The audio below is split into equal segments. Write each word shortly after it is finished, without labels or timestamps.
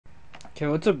Okay,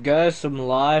 what's up, guys? Some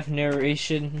live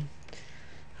narration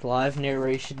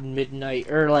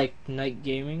midnight, or like night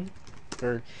gaming,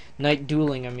 or night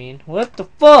dueling. I mean, what the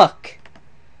fuck?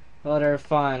 Whatever,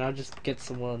 fine. I'll just get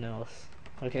someone else.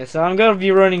 Okay, so I'm gonna be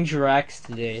running Drax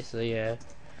today. So yeah,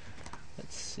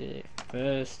 let's see.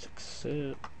 First,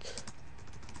 accept.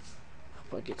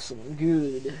 Hope I get someone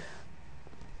good.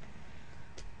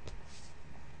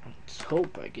 Let's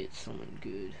hope I get someone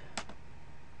good.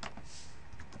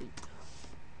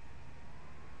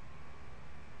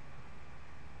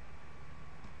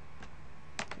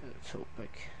 Let's hope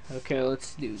okay,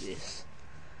 let's do this.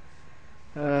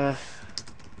 No.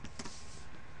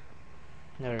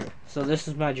 So this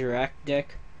is my Drac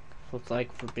deck. So it's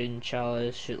like Forbidden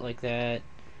Chalice, shit like that.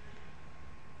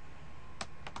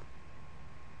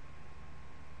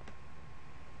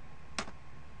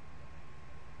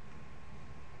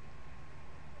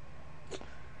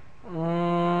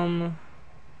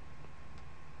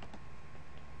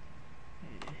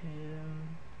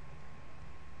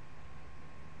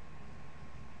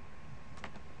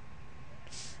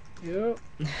 Yep.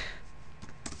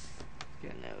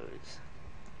 Good nose.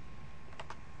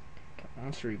 Got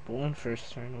Monster Reborn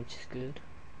first turn, which is good.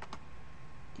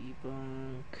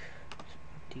 Debunk.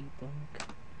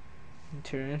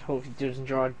 Turn. Hope he doesn't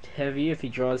draw heavy. If he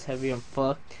draws heavy, I'm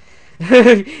fucked.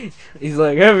 He's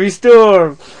like, heavy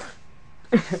storm!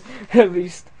 Heavy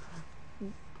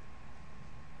storm.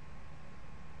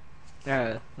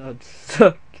 Ah, that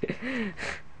suck.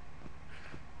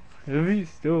 Heavy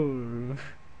storm.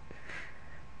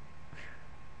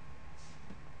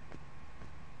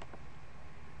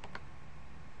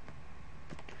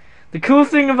 The cool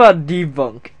thing about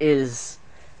Debunk is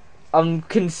I'm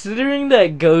considering that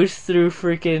it goes through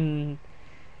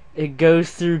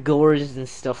gores and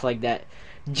stuff like that.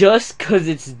 Just cause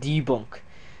it's Debunk.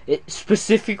 It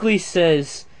specifically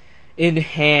says in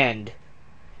hand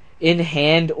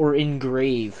or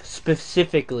engrave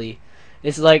specifically.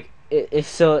 It's like if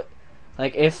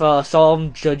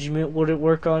Solemn Judgment wouldn't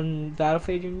work on Battle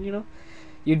Phasing, you know,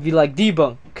 you'd be like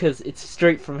Debunk because it's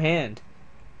straight from hand.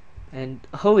 And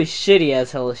holy shit, he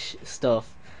has hella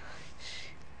stuff.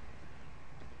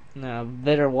 Now,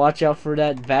 better watch out for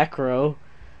that back row.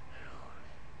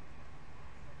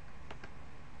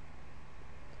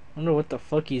 Wonder what the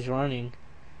fuck he's running.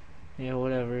 Yeah,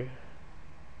 whatever.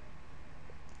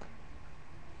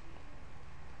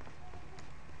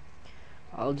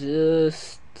 I'll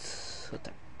just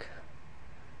attack.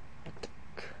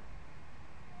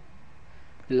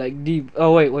 Like deep.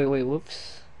 Oh wait,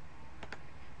 whoops.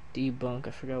 Debunk.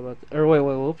 I forgot about. Or wait,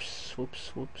 whoops.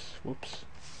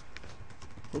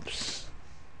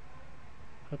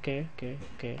 Okay.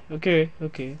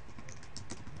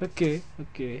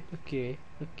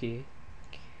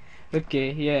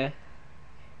 Okay, yeah.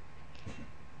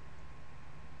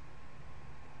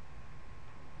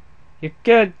 You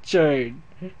can't chain.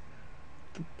 The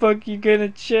fuck you gonna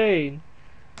chain?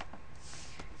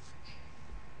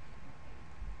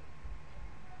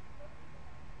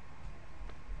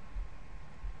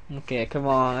 Okay, come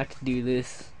on, I can do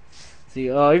this. See,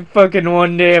 oh, you fucking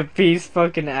one day a piece,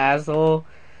 fucking asshole.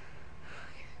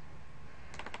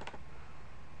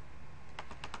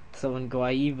 Summon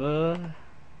Guaiva.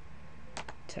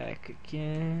 Attack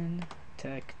again.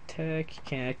 Attack. You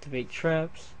can't activate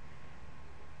traps.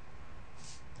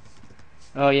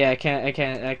 Oh yeah, I can't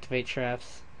activate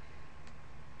traps.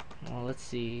 Well, let's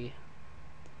see.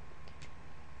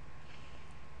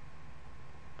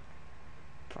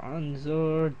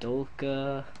 Bronzor,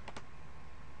 Dolka.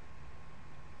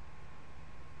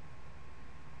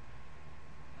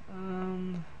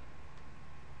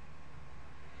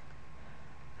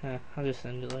 I'll just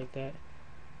end it like that.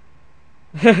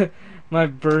 My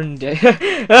burn day.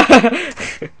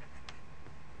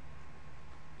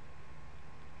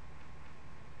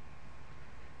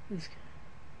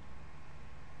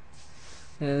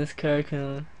 This card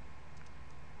can.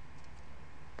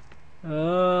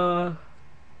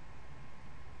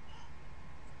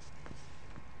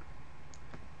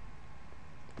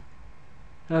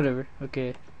 Whatever.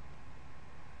 Okay.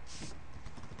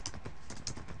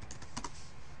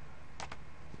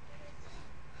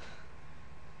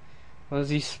 What is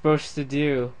he supposed to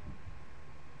do?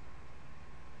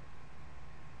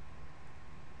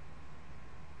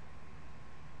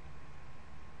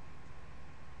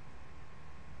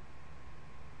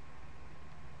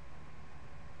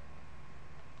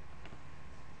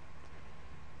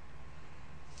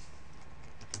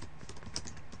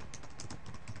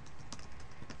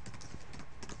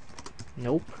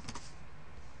 Nope.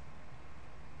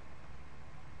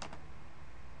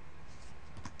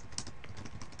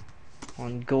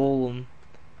 on golem.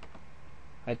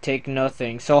 I take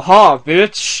nothing. So ha,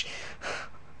 bitch.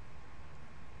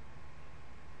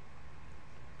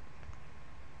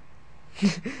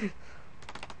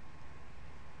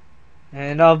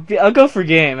 And I'll go for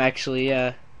game actually.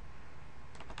 Yeah.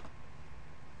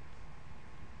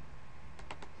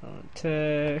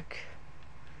 Attack.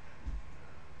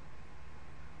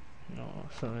 No,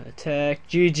 summon attack.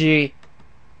 GG.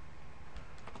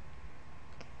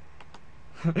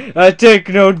 I take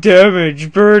no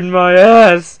damage. Burn my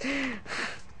ass.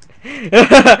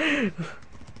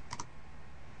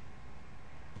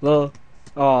 Lol.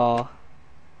 Aw.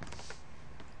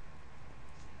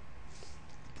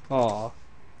 Aw.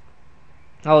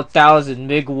 Oh, 1,000.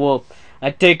 Big whoop.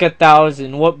 I take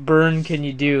 1,000. What burn can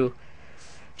you do?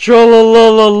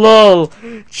 Trollolololol.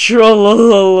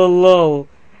 Trollolololol.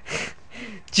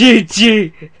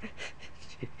 GG.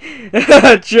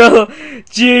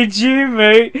 GG,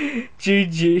 mate.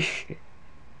 GG.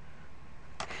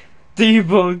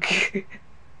 Debunk.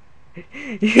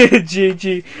 Yeah,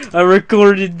 GG. I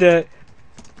recorded that.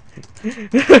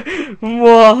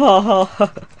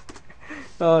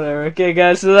 Whatever. Okay,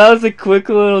 guys, so that was a quick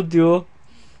little duel.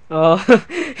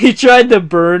 He tried to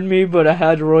burn me, but I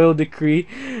had royal decree.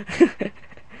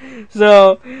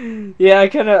 So, yeah, I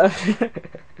kinda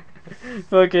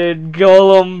fucking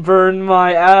golem burned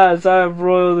my ass. I have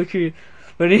royal decree.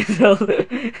 But he has all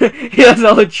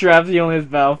the traps, he only has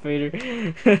battle fader.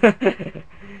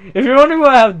 If you're wondering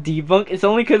why I have debunk, it's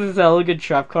only because it's a hella good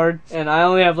trap card, and I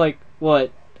only have like,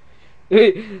 what?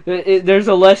 There's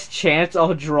a less chance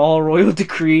I'll draw a royal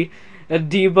decree.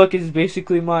 And debunk is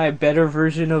basically my better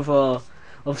version of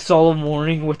solemn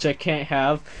warning, which I can't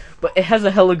have, but it has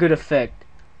a hella good effect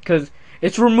because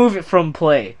it's remove it from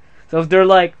play. So if they're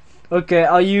like, okay,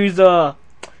 I'll use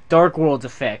Dark World's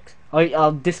effect,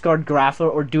 I'll discard Grapha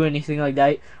or do anything like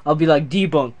that, I'll be like,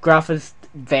 debunk, Grapha's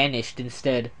vanished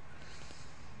instead.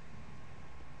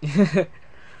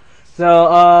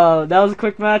 So that was a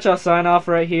quick match. I'll sign off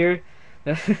right here.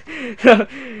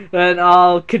 And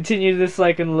I'll continue this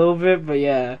like in a little bit, but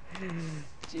yeah.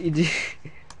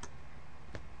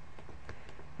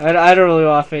 I don't really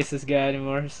want to face this guy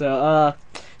anymore, so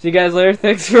see you guys later.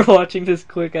 Thanks for watching this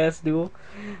quick ass duel.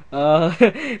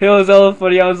 It was hella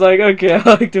funny. I was like, okay, I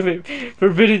activate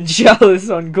Forbidden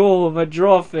Chalice on goal of my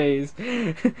draw phase.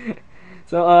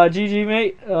 So GG,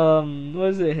 mate. What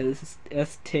is it? His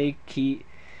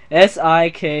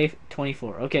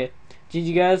SIK24. Okay.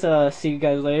 GG, guys. See you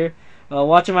guys later.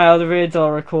 Watching my other vids,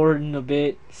 I'll record in a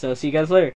bit. So see you guys later.